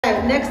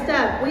right, next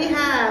up we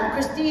have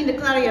Christine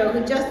DeClario,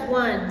 who just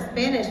won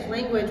Spanish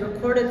Language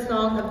Recorded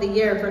Song of the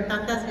Year for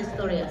Tantas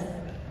Historias.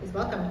 Please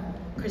welcome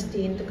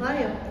Christine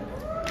DeClario.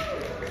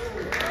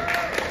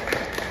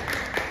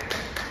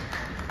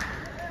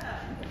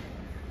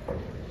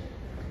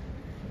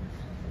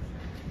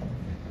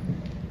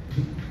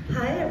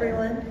 Hi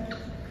everyone.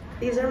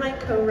 These are my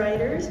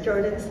co-writers,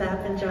 Jordan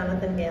Sapp and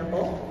Jonathan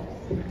Gamble.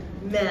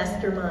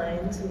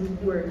 Masterminds and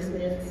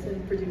wordsmiths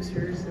and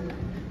producers and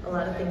a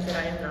lot of things that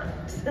I am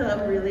not. So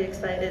I'm really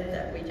excited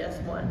that we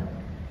just won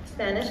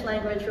Spanish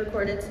Language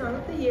Recorded Song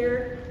of the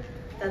Year,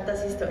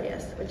 Tantas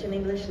Historias, which in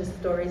English is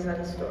Stories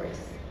on Stories.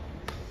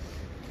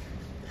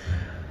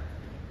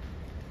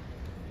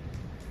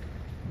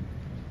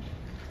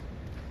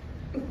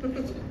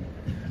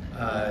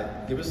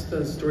 Give us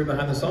the story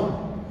behind the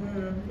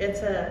song.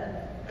 It's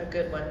a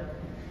good one.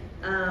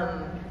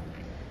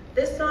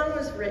 This song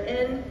was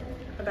written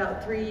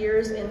about 3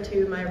 years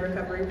into my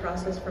recovery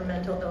process from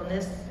mental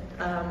illness.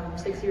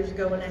 6 years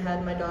ago when I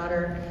had my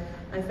daughter,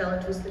 I fell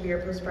into a severe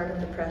postpartum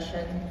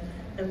depression,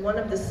 and one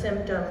of the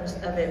symptoms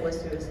of it was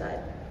suicide.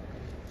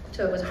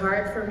 So it was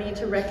hard for me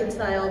to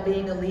reconcile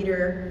being a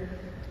leader,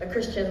 a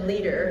Christian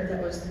leader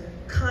that was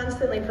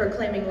constantly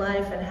proclaiming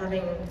life and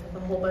having a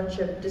whole bunch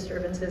of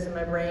disturbances in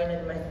my brain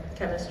and my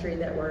chemistry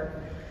that were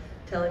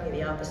telling me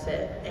the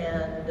opposite.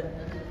 And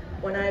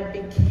when I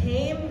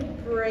became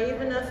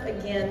brave enough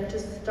again to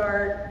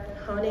start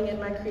honing in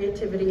my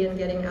creativity and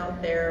getting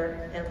out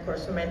there, and of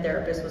course when my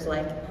therapist was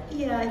like,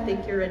 yeah, I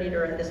think you're ready to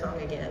write a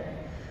song again.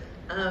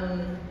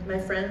 My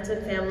friends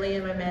and family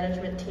and my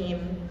management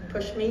team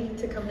pushed me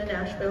to come to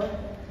Nashville,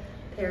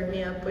 paired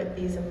me up with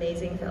these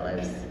amazing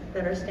fellows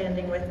that are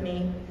standing with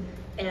me,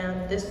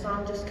 and this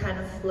song just kind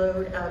of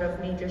flowed out of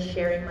me, just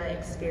sharing my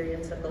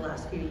experience of the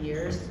last few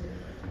years,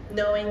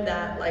 knowing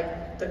that,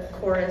 like the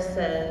chorus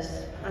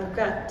says, I've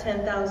got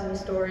 10,000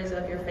 stories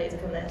of your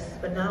faithfulness,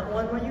 but not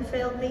one where you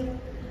failed me,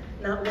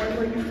 not one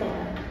where you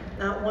fall,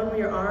 not one where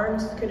your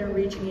arms couldn't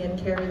reach me and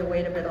carry the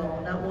weight of it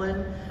all, not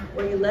one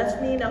where you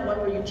left me, not one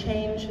where you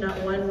changed, not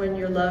one when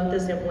your love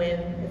doesn't win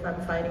if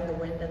I'm fighting the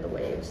wind and the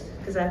waves.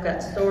 Because I've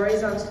got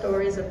stories on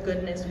stories of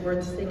goodness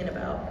worth singing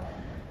about,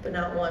 but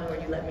not one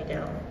where you let me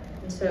down.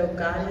 And so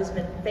God has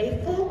been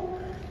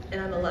faithful, and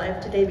I'm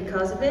alive today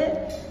because of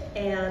it.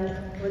 And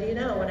what do you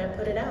know, when I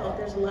put it out,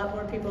 there's a lot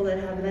more people that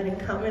have that in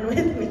common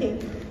with me.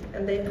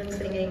 And they've been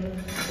singing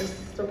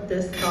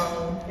this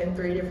song in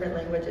 3 different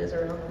languages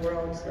around the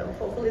world. So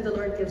hopefully the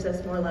Lord gives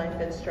us more life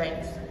and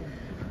strength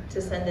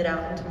to send it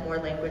out into more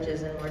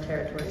languages and more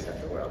territories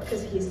of the world,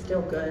 because He's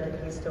still good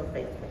and He's still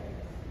faithful.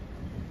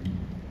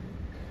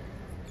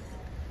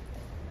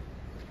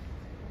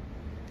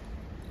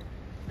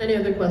 Any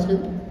other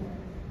questions?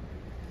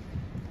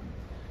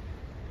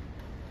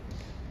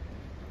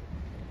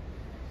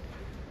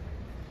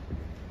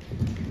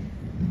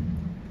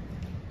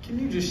 Can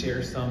you just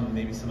share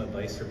maybe some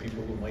advice for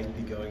people who might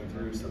be going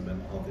through some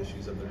mental health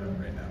issues of their own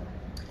right now?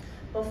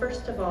 Well,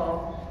 first of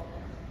all,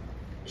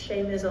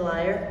 shame is a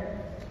liar.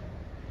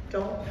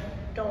 Don't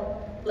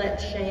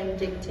let shame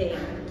dictate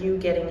you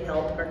getting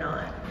help or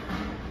not,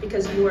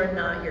 because you are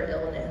not your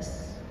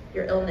illness.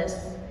 Your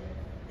illness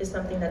is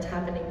something that's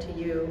happening to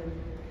you,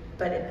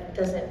 but it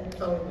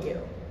doesn't own you.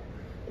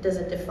 It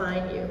doesn't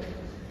define you.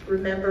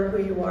 Remember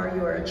who you are.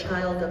 You are a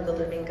child of the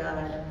living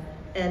God.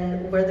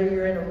 And whether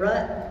you're in a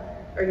rut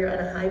or you're in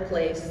a high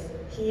place,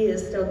 He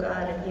is still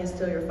God and He is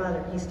still your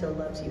Father. He still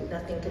loves you.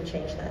 Nothing can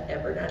change that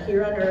ever. Not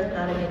here on earth,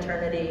 not in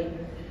eternity,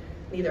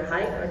 neither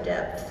height nor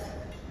depth,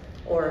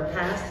 or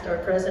past or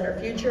present or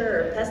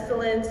future, or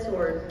pestilence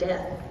or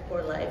death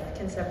or life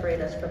can separate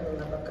us from the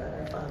love of God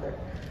our Father.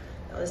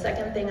 Now, the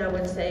second thing I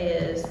would say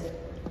is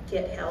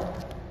get help.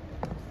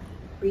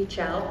 Reach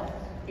out.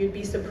 You'd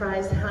be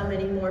surprised how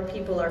many more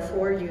people are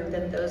for you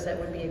than those that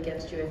would be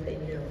against you if they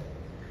knew.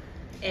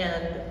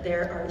 And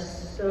there are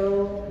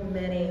so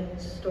many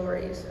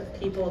stories of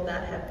people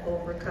that have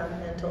overcome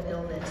mental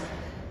illness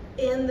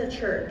in the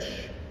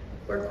church.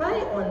 We're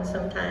quiet ones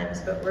sometimes,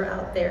 but we're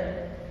out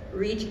there.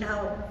 Reach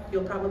out.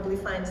 You'll probably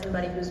find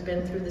somebody who's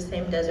been through the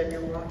same desert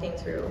you're walking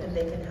through, and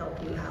they can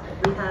help you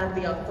out. We have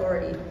the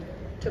authority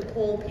to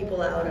pull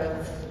people out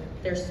of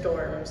their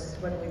storms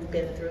when we've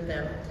been through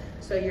them.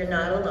 So you're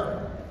not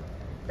alone.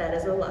 That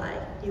is a lie.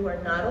 You are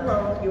not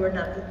alone. You are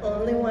not the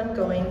only one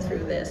going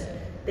through this.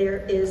 There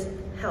is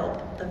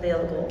help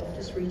available.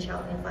 Just reach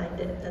out and find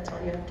it. That's all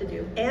you have to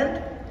do.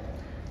 And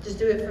just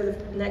do it for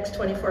the next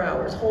 24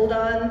 hours. Hold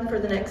on for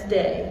the next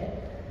day.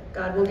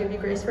 God will give you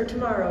grace for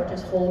tomorrow.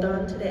 Just hold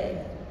on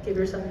today. Give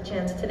yourself a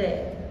chance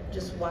today.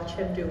 Just watch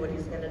Him do what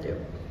He's going to do.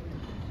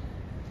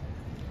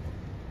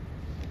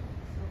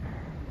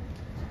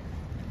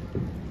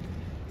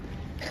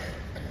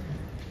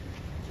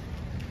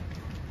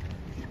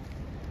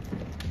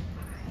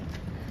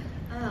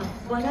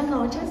 Buenas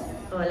noches.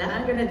 Hola.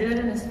 I'm going to do it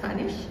in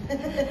Spanish.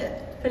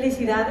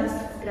 Felicidades,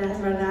 gracias,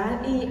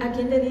 ¿verdad? ¿Y a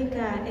quién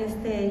dedica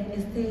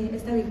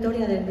esta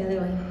victoria del día de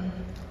hoy?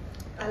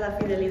 A la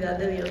fidelidad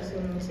de Dios,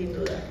 sin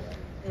duda.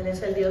 Él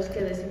es el Dios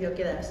que decidió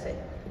quedarse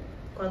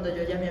cuando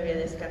yo ya me había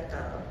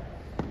descartado.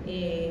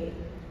 Y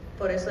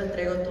por eso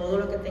entrego todo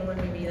lo que tengo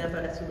en mi vida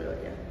para su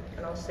gloria.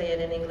 And I'll say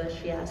it in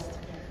English. She asked,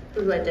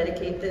 who do I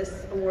dedicate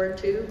this award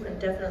to? And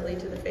definitely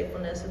to the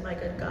faithfulness of my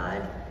good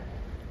God,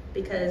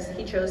 because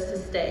he chose to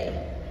stay.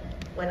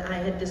 When I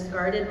had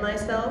discarded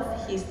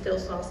myself, he still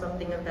saw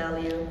something of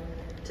value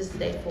to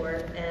stay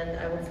for, and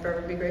I will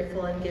forever be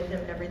grateful and give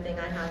him everything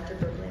I have to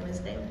proclaim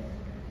his name.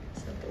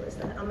 Simple as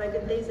that. On my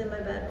good days and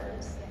my bad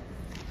ones.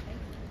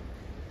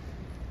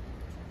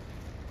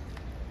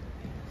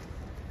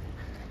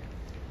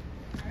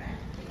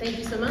 Thank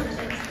you so much.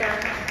 Thanks,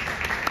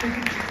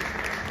 God.